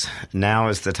 yes. Now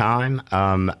is the time.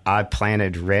 I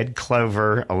planted red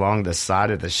clover along the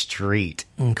side of the street.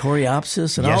 And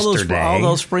coreopsis and yesterday. all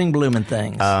those spring blooming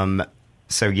things.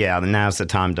 So, now's the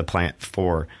time to plant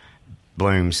for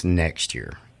blooms next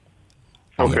year.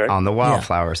 Okay. On the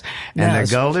wildflowers. And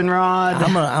the goldenrod.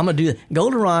 I'm gonna do that.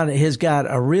 Goldenrod has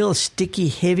got a real sticky,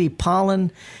 heavy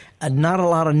pollen, not a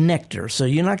lot of nectar. So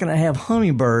you're not going to have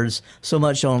hummingbirds so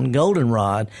much on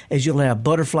goldenrod as you'll have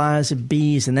butterflies and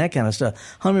bees and that kind of stuff.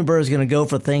 Hummingbirds are going to go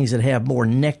for things that have more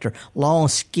nectar, long,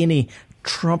 skinny,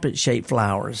 trumpet-shaped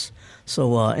flowers.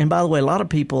 So, and by the way, a lot of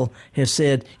people have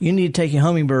said you need to take your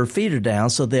hummingbird feeder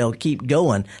down so they'll keep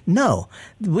going. No,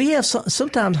 we have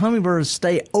sometimes hummingbirds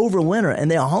stay over winter and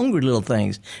they're hungry little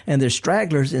things and they're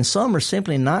stragglers, and some are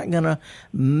simply not going to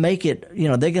make it.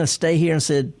 They're going to stay here and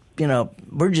said,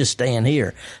 we're just staying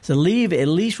here. So leave at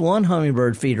least one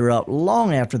hummingbird feeder up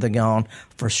long after they're gone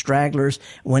for stragglers.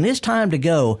 When it's time to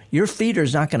go, your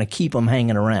feeder's not going to keep them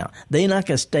hanging around. They're not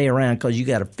going to stay around because you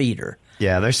got a feeder.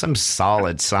 Yeah, there's some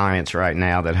solid science right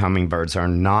now that hummingbirds are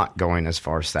not going as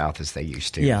far south as they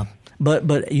used to. Yeah,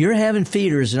 but you're having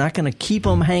feeders. They're not going to keep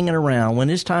them hanging around.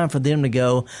 When it's time for them to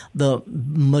go, the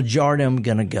majority of them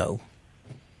going to go.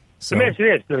 So, let me ask you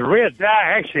this. Does red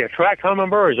dye actually attract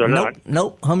hummingbirds or not?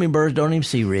 Nope. Hummingbirds don't even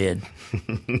see red.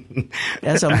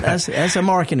 That's a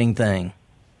marketing thing.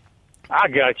 I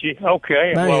got you.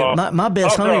 Okay. My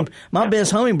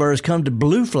best hummingbirds come to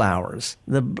blue flowers,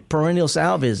 the perennial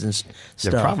salvias and stuff.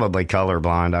 They're probably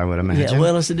colorblind, I would imagine. Yeah,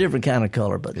 well, it's a different kind of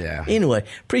color, but anyway,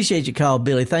 appreciate your call,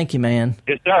 Billy. Thank you, man.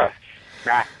 Yes, sir.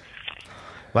 Bye.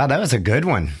 Wow, that was a good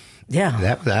one.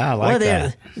 Yeah. I like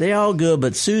that. They're all good,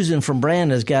 but Susan from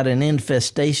Brandon's got an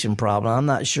infestation problem. I'm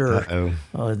not sure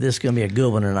if this is going to be a good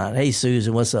one or not. Hey,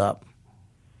 Susan, what's up?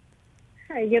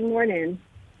 Hi, good morning.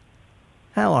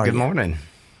 How are you? Good morning.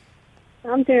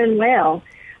 I'm doing well.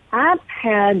 I've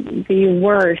had the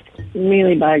worst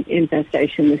mealybug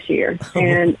infestation this year,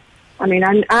 and I mean,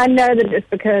 I know that it's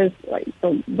because like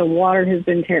the water has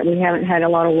been terrible. We haven't had a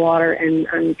lot of water, and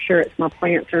I'm sure it's my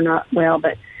plants are not well.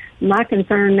 But my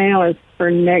concern now is for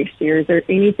next year. Is there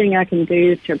anything I can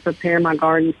do to prepare my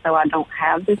garden so I don't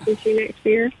have this issue next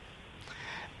year?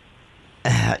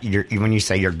 When you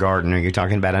say your garden, are you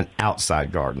talking about an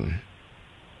outside garden?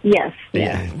 Yes.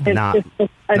 Yeah, It's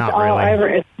not all really.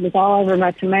 over. It's all over my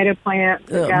tomato plants.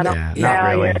 Not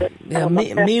really.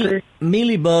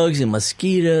 Mealybugs and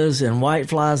mosquitoes and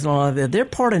whiteflies and all that, they're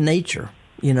part of nature.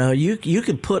 You know, you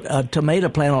could put a tomato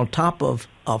plant on top of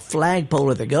a flagpole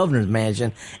at the governor's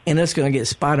mansion, and it's going to get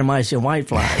spider mice and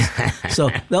whiteflies. So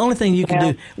the only thing you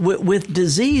can do with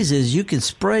diseases, you can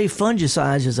spray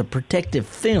fungicides as a protective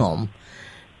film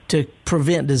to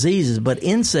prevent diseases, but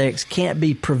insects can't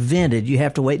be prevented. You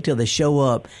have to wait till they show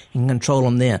up and control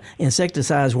them then.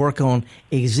 Insecticides work on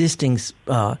existing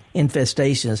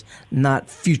infestations, not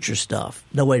future stuff.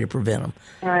 No way to prevent them.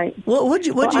 Right.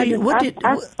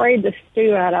 I sprayed the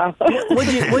stew out of.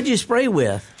 What'd you spray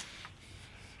with?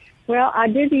 Well, I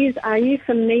used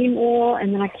some neem oil,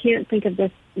 and then I can't think of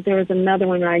this. There was another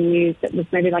one I used that was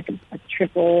maybe like a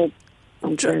triple.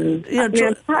 If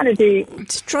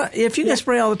you can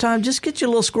spray all the time, just get your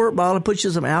little squirt bottle and put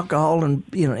you some alcohol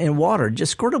and water.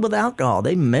 Just squirt it with alcohol;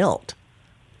 they melt.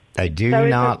 They do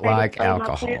not like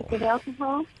alcohol. With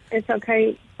alcohol, it's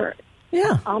okay for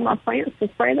all my plants to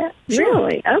spray that. Sure.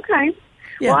 Really? Okay.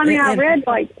 Yeah, well, I mean, I read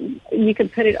like you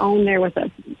could put it on there with a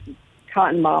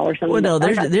cotton ball or something. Well, no,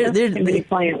 that's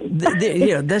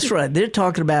right. They're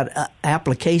talking about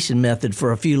application method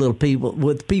for a few little people.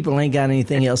 With people ain't got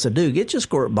anything else to do, get your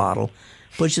squirt bottle,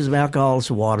 put some alcohol,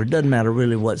 some water. Doesn't matter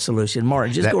really what solution.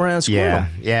 Mark, go around and squirt them.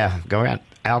 Yeah, go around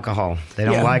alcohol. They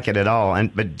don't like it at all,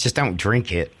 but just don't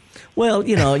drink it. Well,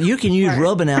 you can use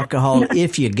rubbing alcohol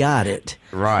if you got it.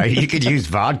 Right. You could use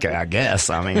vodka, I guess.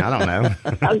 I mean, I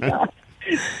don't know.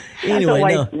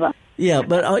 Anyway, no. Yeah,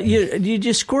 but you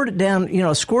just squirt it down.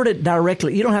 Squirt it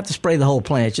directly. You don't have to spray the whole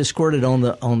plant. Just squirt it on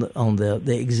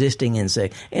the existing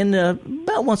insect, and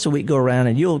about once a week go around,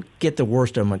 and you'll get the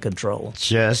worst of them in control.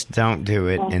 Just don't do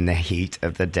it in the heat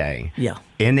of the day. Yeah,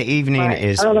 in the evening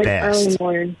is best. Early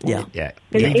morning. Yeah.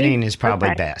 Evening is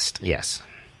probably best. Yes.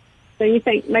 So you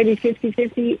think maybe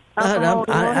 50-50 alcohol and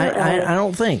water? I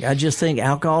don't think. I just think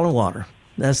alcohol and water.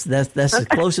 That's as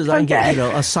close as I can get.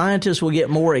 A scientist will get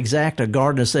more exact. A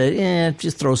gardener say,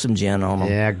 just throw some gin on them.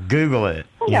 Yeah, Google it.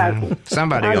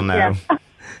 Somebody will know.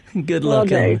 Good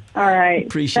luck. All right.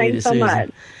 Appreciate it, so Susan. much.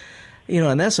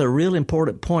 And that's a real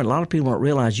important point. A lot of people don't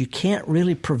realize you can't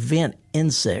really prevent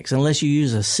insects unless you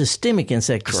use a systemic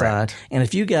insecticide. Correct. And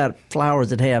if you got flowers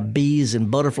that have bees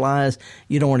and butterflies,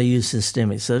 you don't want to use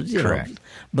systemic. So Correct.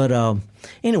 But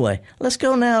anyway, let's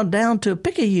go now down to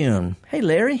Picayune. Hey,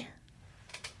 Larry.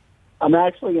 I'm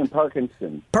actually in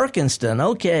Perkinston.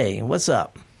 Okay. What's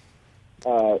up?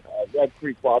 Red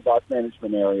Creek Wildlife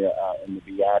Management Area in the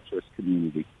Beatrice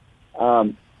community.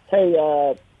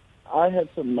 Hey, I have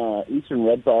some eastern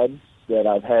red buds that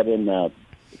I've had in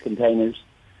containers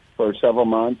for several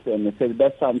months, and they say the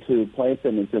best time to plant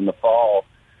them is in the fall.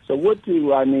 So what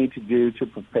do I need to do to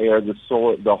prepare the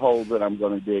hole that I'm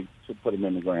going to dig to put them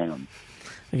in the ground?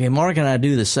 Okay, Mark and I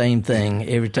do the same thing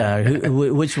every time.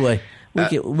 Which way?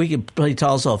 We could play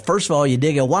toss off. First of all, you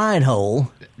dig a wide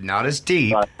hole. Not as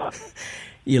deep.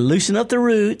 You loosen up the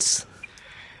roots.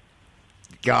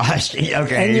 Gosh,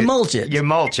 okay. And you mulch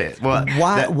it. Well,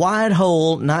 wide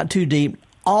hole, not too deep.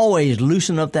 Always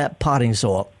loosen up that potting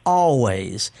soil.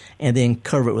 Always. And then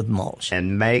cover it with mulch.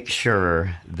 And make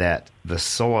sure that the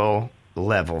soil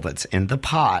level that's in the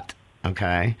pot,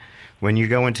 okay, when you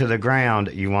go into the ground,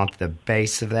 you want the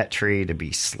base of that tree to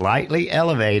be slightly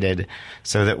elevated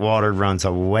so that water runs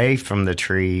away from the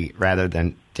tree rather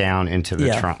than down into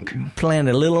the trunk. Plant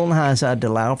a little on the high side to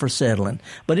allow for settling.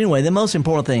 But anyway, the most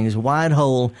important thing is wide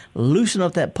hole, loosen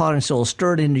up that potting soil,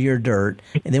 stir it into your dirt,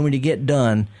 and then when you get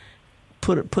done,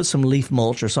 put some leaf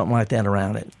mulch or something like that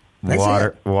around it.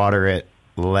 Water it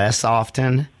less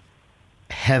often,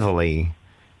 heavily.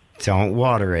 Don't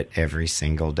water it every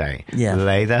single day. Yeah.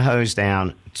 Lay the hose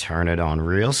down, turn it on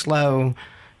real slow,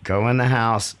 go in the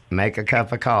house, make a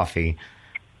cup of coffee,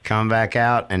 come back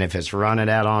out, and if it's running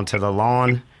out onto the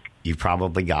lawn, you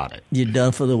probably got it. You're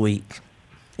done for the week.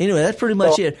 Anyway, that's pretty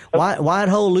much it. Wide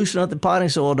hole, loosen up the potting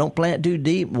soil. Don't plant too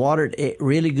deep. Water it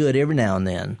really good every now and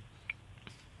then.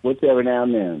 What's every now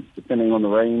and then, depending on the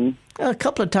rain? A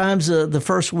couple of times the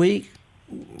first week.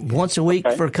 Once a week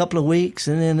for a couple of weeks,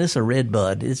 and then it's a red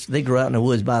bud. They grow out in the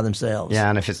woods by themselves. Yeah,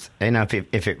 and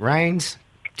if it rains,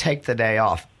 take the day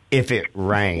off. If it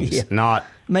rains, not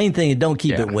main thing is don't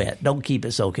keep it wet. Don't keep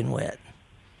it soaking wet.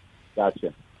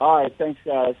 Gotcha. All right, thanks,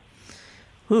 guys.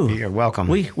 You're welcome.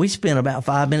 We spent about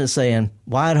 5 minutes saying,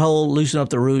 wide hole, loosen up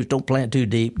the roots, don't plant too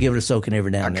deep, give it a soaking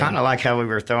every now and then. I kind of like how we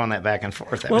were throwing that back and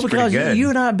forth. That was pretty because good. you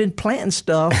and I have been planting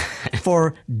stuff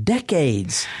for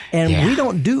decades, and we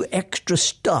don't do extra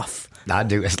stuff. I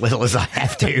do as little as I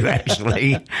have to,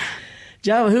 actually.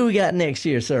 Java, who we got next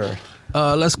year, sir?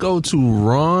 Let's go to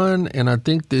Ron, and I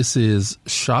think this is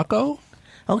Shaco.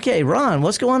 Okay, Ron,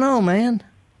 what's going on, man?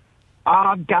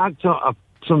 I've got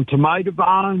some tomato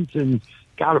vines and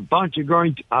got a bunch of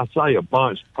green. I say a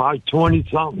bunch, probably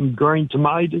 20-something green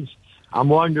tomatoes. I'm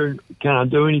wondering, can I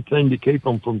do anything to keep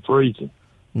them from freezing?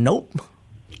 Nope.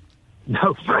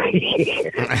 No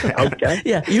freezing. Okay.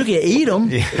 Yeah, you can eat them.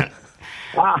 Yeah.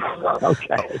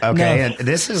 Okay. And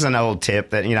this is an old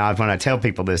tip that, when I tell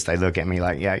people this, they look at me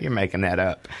like, yeah, you're making that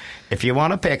up. If you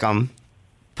want to pick them,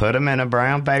 put them in a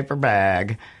brown paper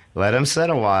bag, let them sit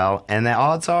a while, and the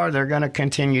odds are they're going to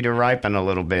continue to ripen a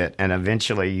little bit, and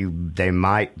eventually they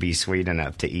might be sweet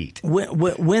enough to eat.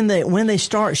 When they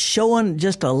start showing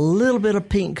just a little bit of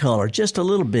pink color, just a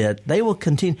little bit, they will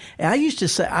continue. I used to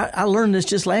say, I learned this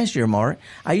just last year, Mark.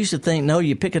 I used to think, no,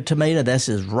 you pick a tomato, that's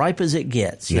as ripe as it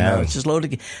gets. You know, it's just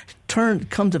loaded.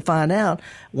 Come to find out,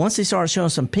 once they start showing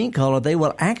some pink color, they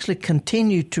will actually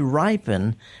continue to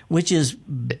ripen, which is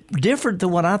different than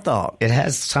what I thought. It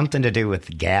has something to do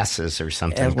with gases or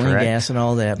something, ethylene correct? gas and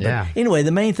all that. But anyway,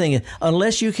 the main thing is,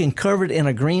 unless you can cover it in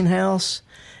a greenhouse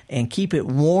and keep it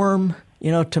warm,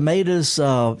 tomatoes,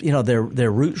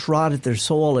 their roots rot if their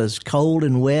soil is cold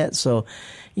and wet. So,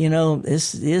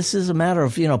 this is a matter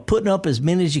of, putting up as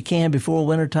many as you can before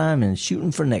wintertime and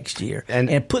shooting for next year.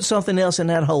 And put something else in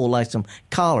that hole, like some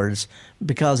collards,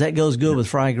 because that goes good with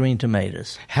fried green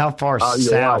tomatoes. How far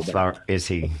south is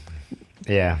he?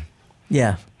 Yeah.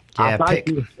 Yeah.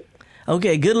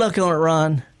 Okay, good luck on it,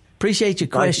 Ron. Appreciate your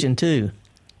question, too.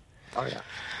 Oh,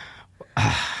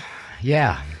 yeah.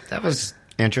 Yeah, that was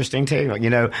interesting,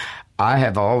 too. I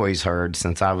have always heard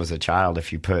since I was a child,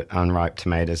 if you put unripe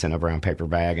tomatoes in a brown paper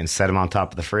bag and set them on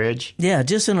top of the fridge. Yeah,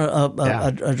 just in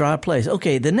a dry place.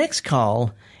 Okay, the next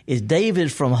call is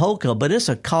David from Hoka, but it's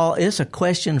a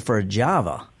question for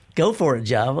Java. Go for it,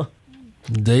 Java.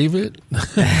 David?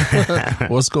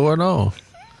 What's going on?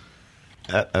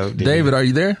 Uh-oh. David, are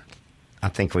you there? I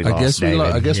think we lost David.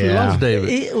 I guess we lost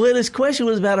David. Well, his question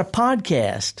was about a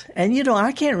podcast. And,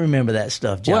 I can't remember that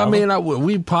stuff, Java. Well,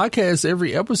 we podcast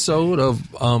every episode of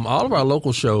all of our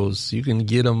local shows. You can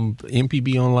get them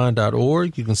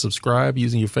mpbonline.org. You can subscribe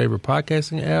using your favorite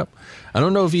podcasting app. I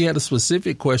don't know if you had a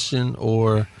specific question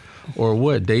or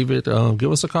what. David,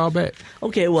 give us a call back.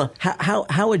 Okay, well,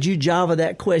 how would you Java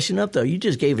that question up, though? You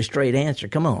just gave a straight answer.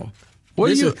 Come on.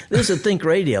 This is Think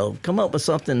Radio. Come up with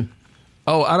something.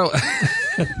 Oh, I don't.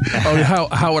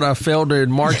 How would I Felder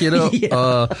and mark it up?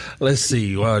 Yeah. Let's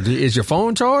see. Is your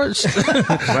phone charged?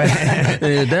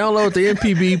 Download the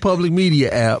MPB Public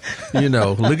Media app.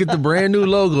 Look at the brand new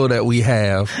logo that we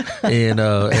have,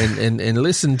 and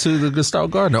listen to the Gestalt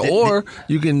Gardener. Or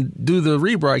you can do the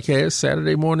rebroadcast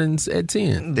Saturday mornings at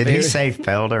 10. Did he say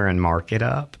Felder and mark it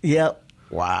up? Yep.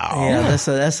 Wow. Yeah,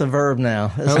 that's a verb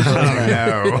now.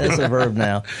 That's a verb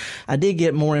now. I did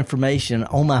get more information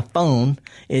on my phone.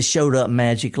 It showed up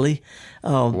magically.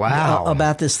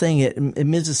 About this thing at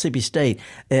Mississippi State.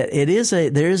 There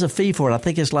is a fee for it. I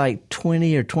think it's like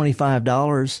 $20 or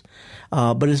 $25.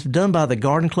 But it's done by the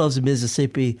Garden Clubs of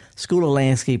Mississippi, School of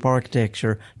Landscape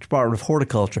Architecture, Department of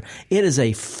Horticulture. It is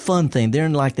a fun thing. They're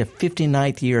in like the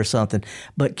 59th year or something.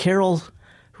 But Carol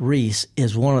Reese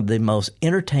is one of the most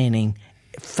entertaining,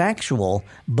 factual,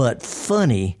 but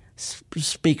funny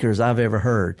speakers I've ever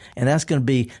heard. And that's going to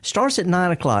be, starts at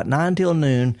 9 o'clock, 9 till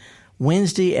noon,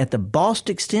 Wednesday at the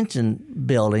Boston Extension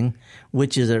Building,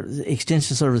 which is an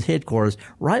Extension Service headquarters,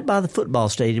 right by the football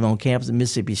stadium on campus at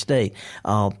Mississippi State.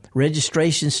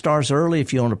 Registration starts early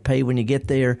if you want to pay when you get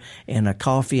there, and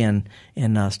coffee and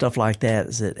stuff like that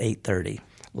is at 8:30.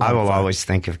 I will always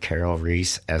think of Carol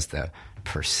Reese as the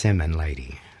persimmon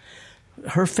lady.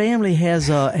 Her family has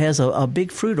a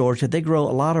big fruit orchard. They grow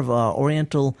a lot of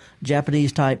Oriental,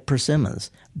 Japanese type persimmons.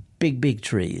 Big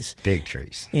trees. Big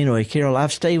trees. Anyway, Carol,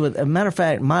 I've stayed with, as a matter of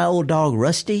fact, my old dog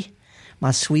Rusty, my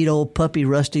sweet old puppy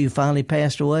Rusty, who finally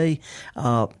passed away.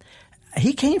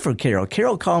 He came from Carol.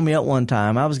 Carol called me up one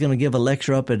time. I was going to give a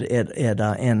lecture up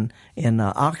in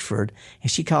Oxford, and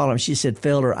she called him. She said,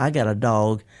 "Felder, I got a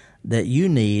dog that you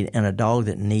need and a dog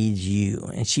that needs you."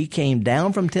 And she came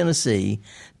down from Tennessee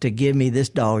to give me this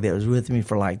dog that was with me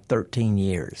for like 13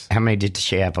 years. How many did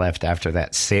she have left after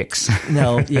that? 6?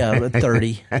 No, yeah,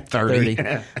 30.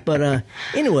 30. But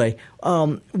anyway,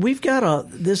 we've got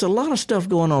there's a lot of stuff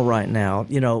going on right now.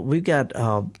 We've got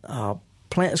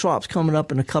plant swaps coming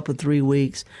up in a couple of 3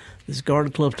 weeks. This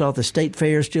garden club stuff, the state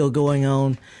fair is still going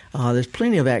on. There's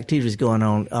plenty of activities going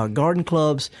on. Garden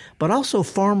clubs, but also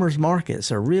farmers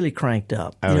markets are really cranked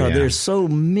up. There's so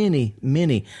many.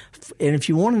 And if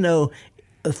you want to know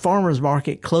a farmer's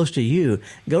market close to you,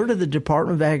 go to the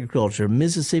Department of Agriculture,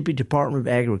 Mississippi Department of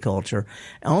Agriculture.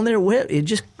 On their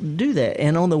just do that.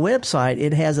 And on the website,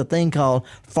 it has a thing called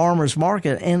Farmer's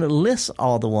Market, and it lists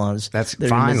all the ones that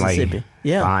are in Mississippi.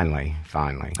 Yeah. Finally.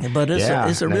 But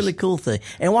it's a really cool thing.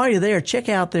 And while you're there, check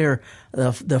out the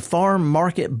Farm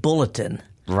Market Bulletin.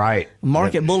 Right.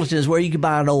 Market Bulletin is where you can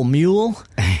buy an old mule.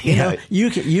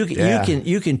 You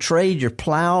can trade your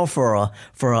plow for a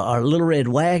little red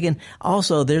wagon.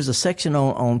 Also, there's a section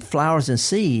on flowers and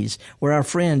seeds where our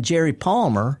friend Jerry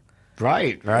Palmer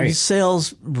Right. He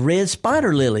sells red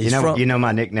spider lilies. You know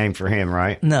my nickname for him,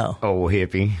 right? No. Old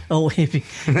hippie. Old hippie.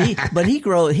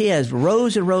 He has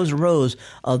rows and rows and rows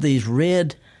of these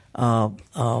red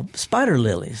spider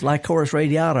lilies, like Chorus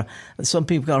radiata. Some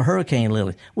people call hurricane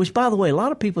lilies, which, by the way, a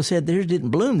lot of people said theirs didn't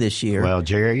bloom this year. Well,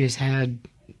 Jerry's had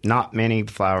not many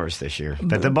flowers this year,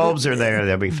 but the bulbs are there.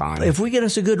 They'll be fine. If we get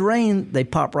us a good rain, they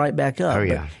pop right back up. Oh,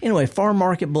 yeah. But anyway, Farm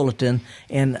Market Bulletin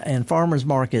and Farmers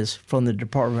Markets from the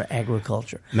Department of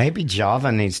Agriculture. Maybe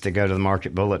Java needs to go to the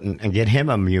Market Bulletin and get him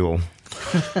a mule.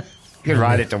 You could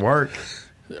ride it to work.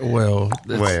 Yeah,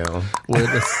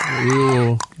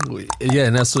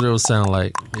 and that's what it would sound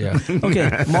like. Yeah.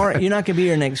 Okay, Mark, you're not going to be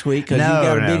here next week because you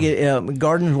got a big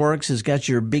Garden Works has got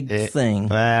your big thing.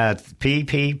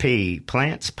 PPP,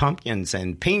 plants, pumpkins,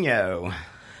 and Pinot.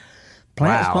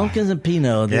 Plants, pumpkins, and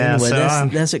Pinot. Yeah, anyway, so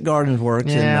that's at Garden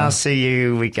Works. Yeah, I'll see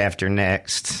you week after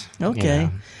next. Okay.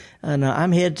 And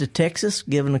I'm headed to Texas,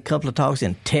 giving a couple of talks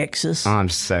in Texas. I'm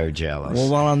so jealous. Well,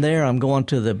 while I'm there, I'm going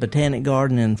to the Botanic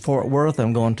Garden in Fort Worth.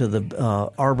 I'm going to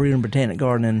the Arboretum Botanic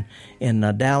Garden in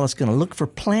Dallas, going to look for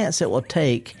plants that will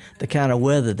take the kind of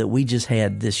weather that we just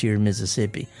had this year in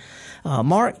Mississippi.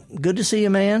 Mark, good to see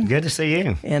you, man. Good to see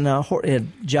you. And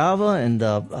Java and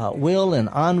Will and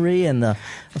Henri and the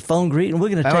phone greeting. We're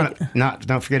going to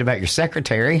don't forget about your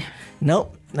secretary.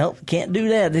 Nope, can't do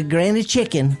that. The Granny's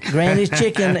chicken,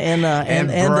 and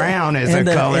brown is a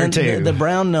color too. The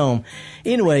brown gnome.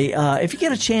 Anyway, if you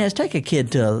get a chance, take a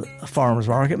kid to a farmer's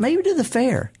market. Maybe to the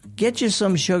fair. Get you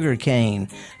some sugar cane.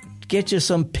 Get you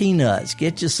some peanuts.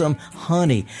 Get you some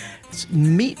honey.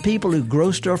 Meet people who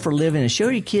grow stuff for a living and show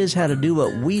your kids how to do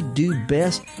what we do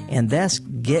best, and that's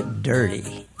get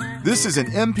dirty. This is an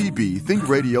MPB Think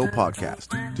Radio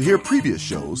podcast. To hear previous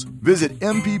shows, visit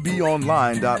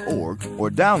mpbonline.org or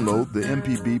download the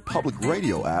MPB Public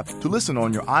Radio app to listen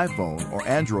on your iPhone or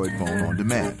Android phone on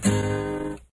demand.